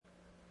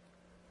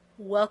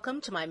Welcome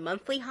to my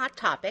monthly hot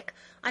topic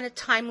on a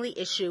timely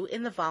issue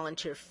in the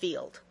volunteer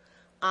field.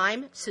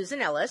 I'm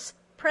Susan Ellis,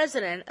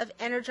 president of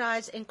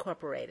Energize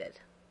Incorporated.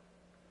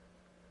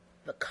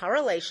 The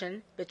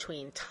correlation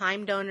between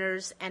time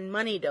donors and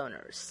money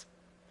donors.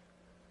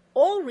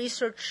 All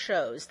research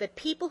shows that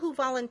people who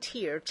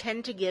volunteer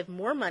tend to give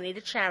more money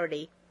to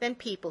charity than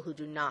people who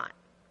do not.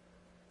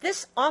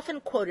 This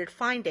often quoted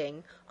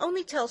finding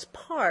only tells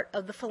part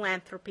of the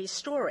philanthropy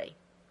story.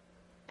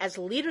 As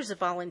leaders of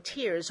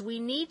volunteers, we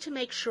need to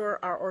make sure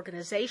our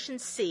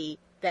organizations see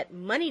that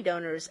money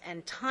donors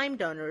and time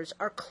donors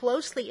are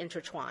closely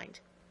intertwined,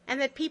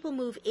 and that people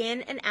move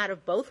in and out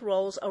of both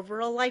roles over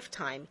a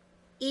lifetime,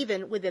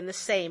 even within the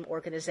same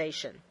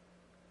organization.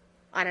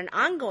 On an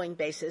ongoing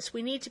basis,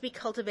 we need to be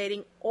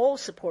cultivating all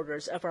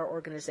supporters of our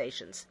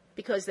organizations,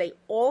 because they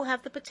all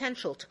have the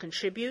potential to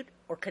contribute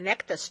or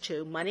connect us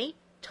to money,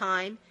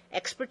 time,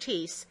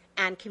 expertise,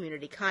 and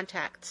community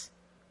contacts.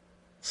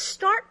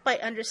 Start by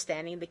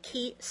understanding the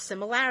key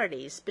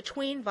similarities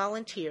between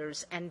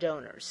volunteers and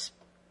donors.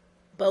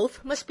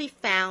 Both must be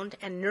found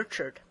and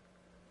nurtured.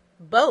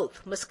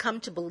 Both must come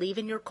to believe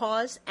in your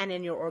cause and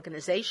in your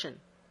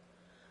organization.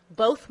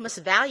 Both must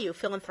value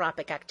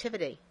philanthropic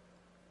activity.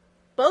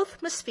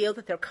 Both must feel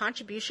that their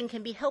contribution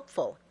can be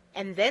helpful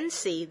and then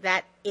see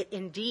that it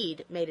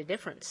indeed made a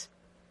difference.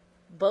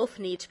 Both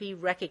need to be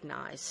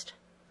recognized.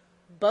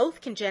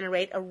 Both can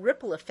generate a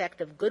ripple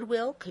effect of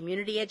goodwill,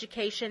 community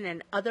education,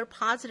 and other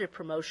positive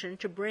promotion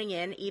to bring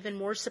in even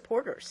more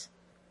supporters.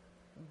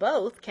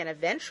 Both can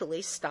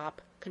eventually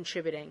stop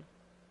contributing.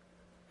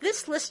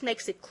 This list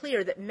makes it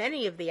clear that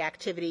many of the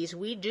activities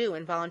we do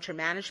in volunteer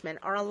management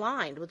are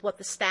aligned with what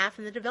the staff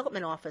in the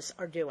development office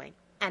are doing,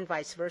 and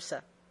vice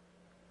versa.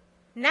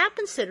 Now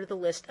consider the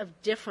list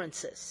of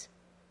differences.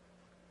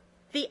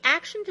 The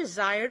action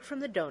desired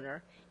from the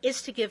donor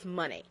is to give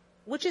money,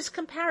 which is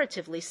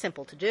comparatively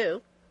simple to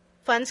do.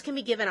 Funds can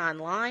be given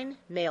online,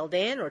 mailed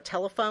in, or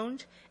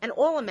telephoned, and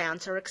all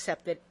amounts are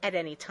accepted at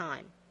any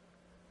time.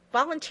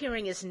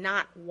 Volunteering is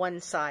not one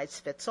size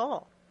fits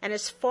all, and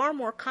is far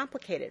more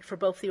complicated for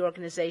both the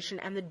organization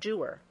and the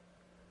doer.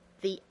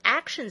 The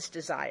actions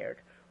desired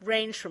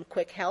range from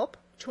quick help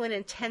to an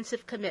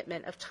intensive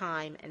commitment of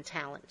time and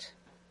talent.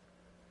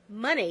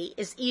 Money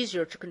is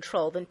easier to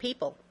control than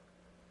people.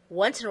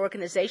 Once an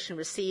organization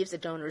receives a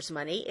donor's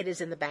money, it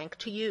is in the bank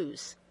to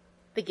use.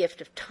 The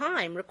gift of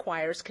time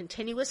requires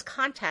continuous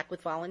contact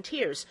with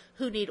volunteers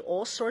who need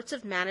all sorts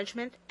of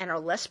management and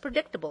are less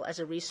predictable as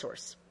a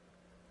resource.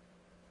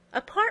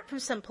 Apart from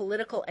some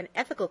political and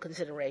ethical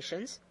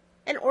considerations,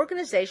 an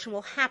organization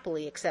will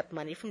happily accept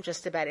money from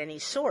just about any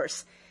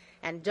source,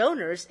 and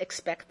donors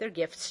expect their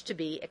gifts to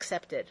be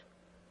accepted.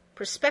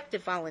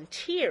 Prospective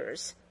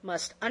volunteers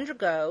must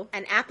undergo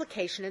an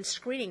application and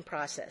screening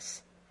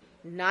process.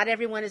 Not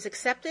everyone is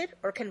accepted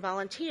or can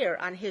volunteer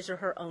on his or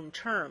her own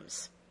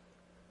terms.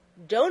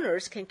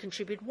 Donors can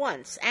contribute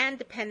once and,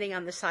 depending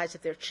on the size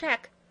of their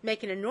check,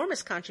 make an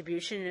enormous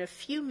contribution in a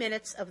few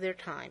minutes of their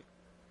time.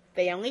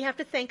 They only have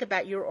to think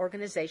about your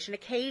organization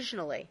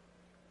occasionally.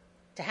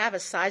 To have a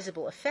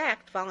sizable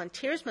effect,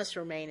 volunteers must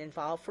remain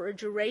involved for a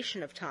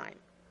duration of time.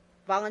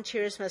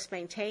 Volunteers must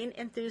maintain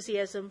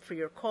enthusiasm for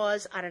your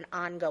cause on an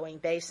ongoing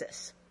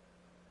basis.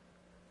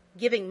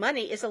 Giving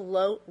money is a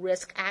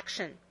low-risk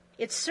action.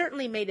 It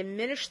certainly may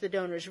diminish the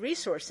donor's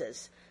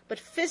resources, but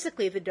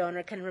physically the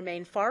donor can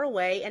remain far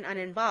away and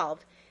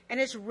uninvolved, and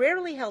is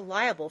rarely held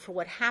liable for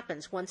what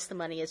happens once the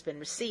money has been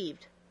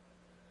received.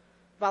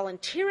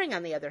 Volunteering,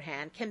 on the other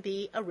hand, can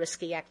be a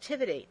risky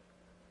activity.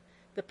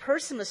 The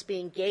person must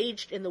be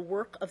engaged in the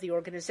work of the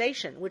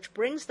organization, which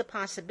brings the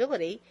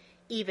possibility,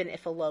 even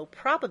if a low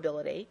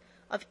probability,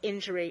 of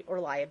injury or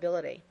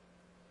liability.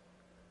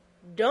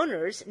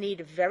 Donors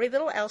need very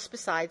little else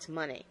besides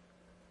money.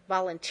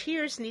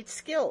 Volunteers need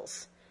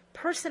skills,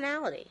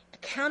 personality,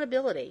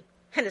 accountability,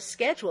 and a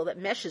schedule that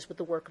meshes with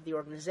the work of the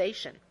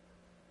organization.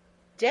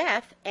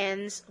 Death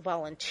ends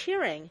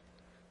volunteering,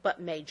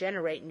 but may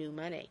generate new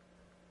money.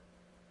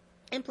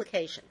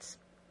 Implications.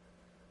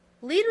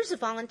 Leaders of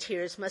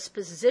volunteers must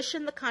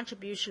position the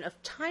contribution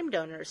of time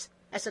donors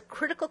as a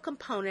critical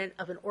component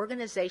of an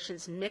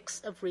organization's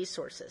mix of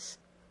resources.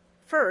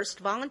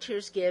 First,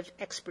 volunteers give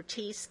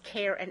expertise,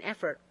 care, and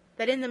effort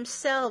that in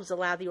themselves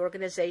allow the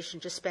organization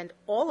to spend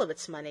all of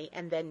its money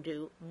and then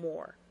do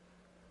more.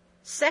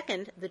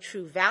 Second, the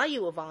true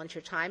value of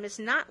volunteer time is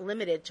not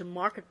limited to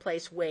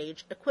marketplace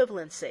wage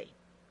equivalency.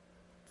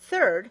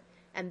 Third,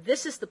 and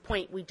this is the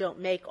point we don't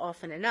make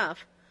often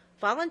enough,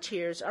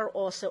 volunteers are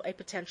also a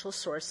potential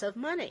source of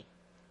money.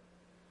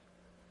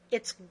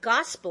 It's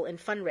gospel in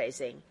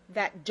fundraising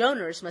that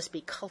donors must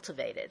be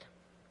cultivated.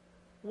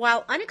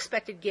 While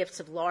unexpected gifts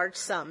of large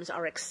sums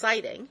are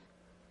exciting,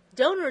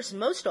 donors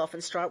most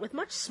often start with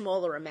much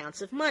smaller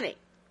amounts of money.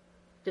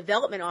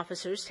 Development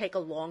officers take a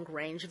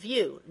long-range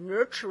view,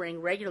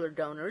 nurturing regular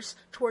donors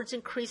towards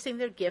increasing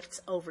their gifts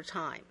over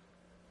time.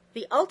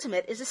 The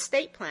ultimate is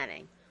estate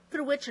planning,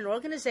 through which an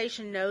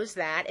organization knows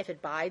that if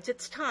it bides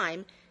its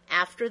time,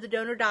 after the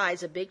donor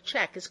dies, a big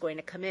check is going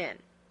to come in.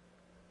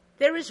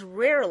 There is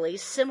rarely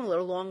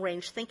similar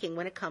long-range thinking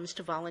when it comes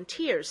to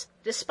volunteers,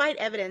 despite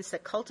evidence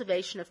that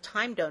cultivation of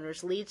time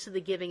donors leads to the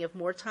giving of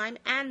more time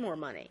and more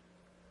money.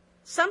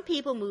 Some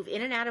people move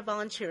in and out of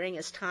volunteering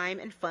as time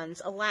and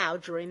funds allow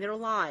during their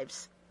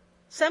lives.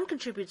 Some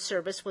contribute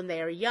service when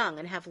they are young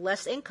and have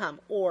less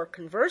income, or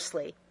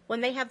conversely,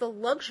 when they have the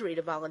luxury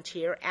to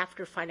volunteer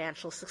after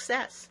financial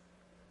success.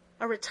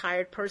 A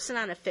retired person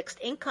on a fixed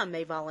income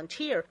may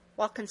volunteer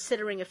while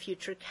considering a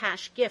future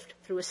cash gift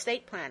through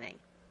estate planning.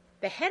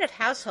 The head of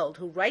household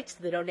who writes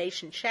the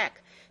donation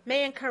check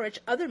may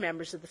encourage other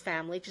members of the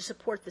family to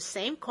support the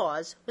same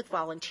cause with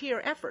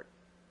volunteer effort.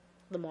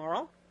 The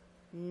moral?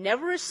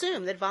 Never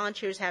assume that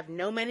volunteers have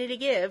no money to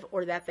give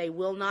or that they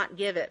will not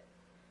give it.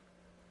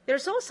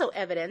 There's also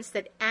evidence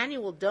that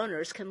annual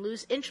donors can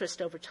lose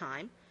interest over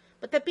time,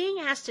 but that being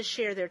asked to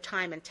share their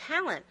time and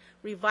talent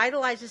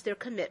revitalizes their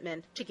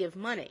commitment to give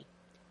money,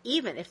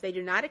 even if they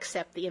do not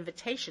accept the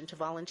invitation to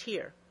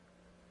volunteer.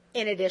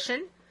 In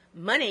addition,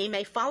 money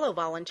may follow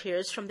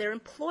volunteers from their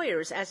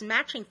employers as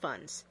matching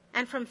funds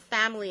and from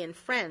family and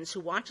friends who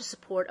want to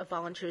support a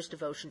volunteer's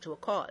devotion to a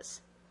cause.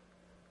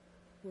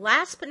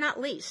 Last but not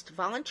least,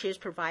 volunteers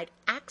provide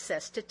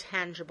access to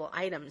tangible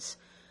items,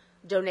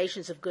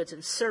 donations of goods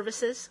and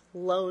services,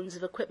 loans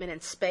of equipment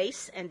and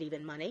space, and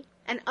even money,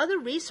 and other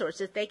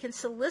resources they can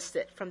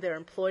solicit from their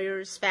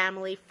employers,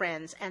 family,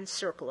 friends, and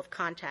circle of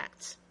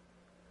contacts.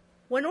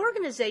 When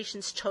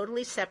organizations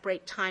totally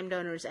separate time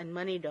donors and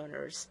money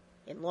donors,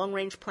 in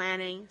long-range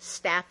planning,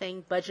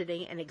 staffing,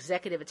 budgeting, and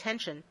executive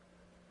attention,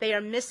 they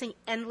are missing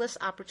endless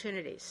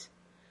opportunities.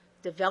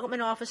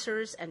 Development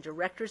officers and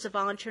directors of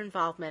volunteer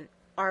involvement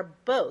are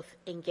both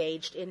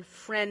engaged in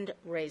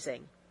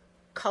friend-raising,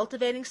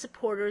 cultivating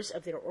supporters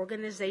of their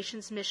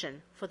organization's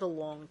mission for the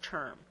long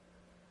term.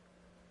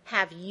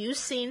 Have you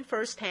seen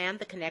firsthand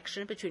the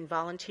connection between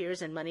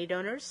volunteers and money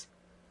donors?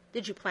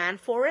 Did you plan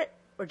for it,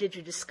 or did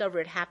you discover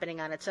it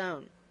happening on its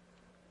own?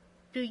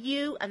 Do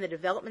you and the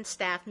development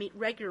staff meet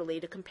regularly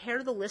to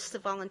compare the lists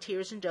of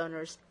volunteers and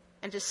donors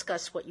and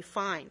discuss what you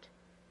find?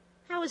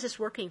 How is this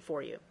working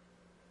for you?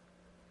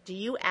 Do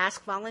you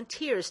ask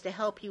volunteers to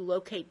help you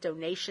locate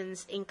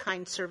donations,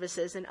 in-kind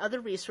services, and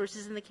other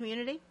resources in the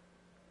community?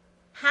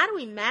 How do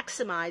we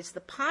maximize the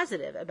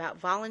positive about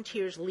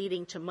volunteers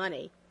leading to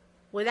money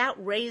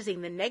without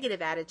raising the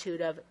negative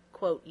attitude of,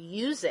 quote,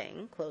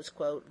 using, close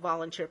quote,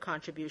 volunteer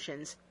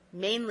contributions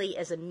mainly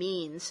as a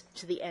means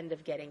to the end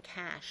of getting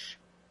cash?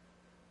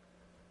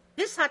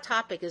 This hot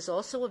topic is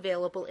also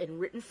available in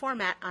written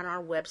format on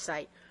our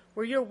website,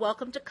 where you're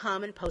welcome to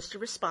come and post a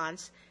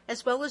response,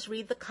 as well as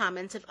read the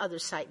comments of other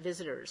site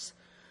visitors.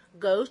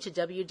 Go to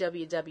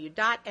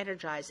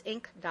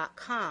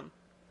www.energizeinc.com,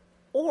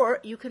 or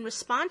you can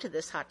respond to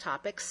this hot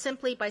topic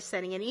simply by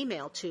sending an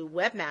email to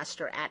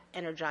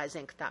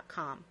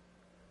webmaster@energizeinc.com.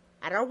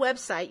 At our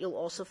website, you'll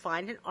also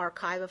find an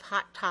archive of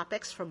hot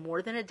topics from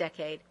more than a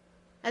decade,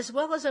 as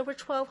well as over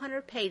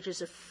 1,200 pages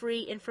of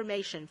free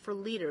information for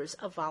leaders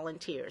of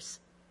volunteers.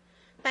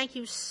 Thank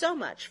you so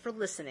much for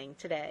listening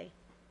today.